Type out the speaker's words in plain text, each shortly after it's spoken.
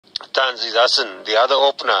Tanzid Hasan, the other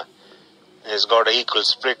opener, has got an equal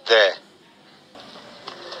split there.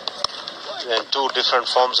 And two different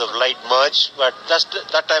forms of light merge, but just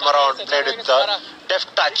that time around played with the deft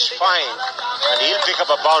touch, fine, and he'll pick up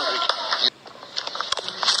a boundary.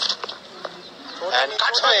 And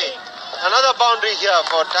cut away, another boundary here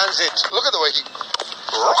for Tanzid. Look at the way he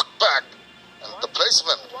rocked back, and the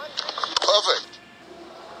placement, perfect.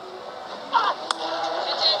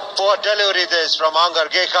 Poor delivery this from Angar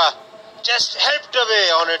Gekha, just helped away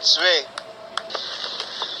on its way.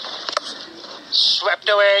 Swept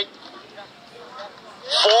away.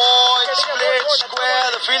 It's played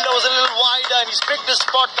square. The fielder was a little wider and he's picked the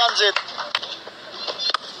spot, Tanzid.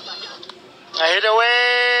 A hit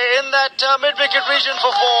away in that mid-wicket region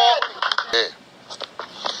for 4.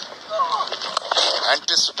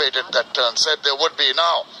 Anticipated that turn, said there would be.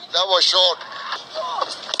 Now, that was short.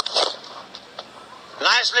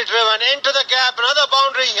 Nicely driven into the gap. Another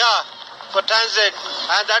boundary here for Tanzid.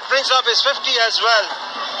 And that brings up his 50 as well.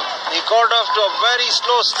 He got off to a very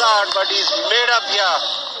slow start, but he's made up here.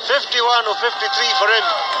 51 or 53 for him.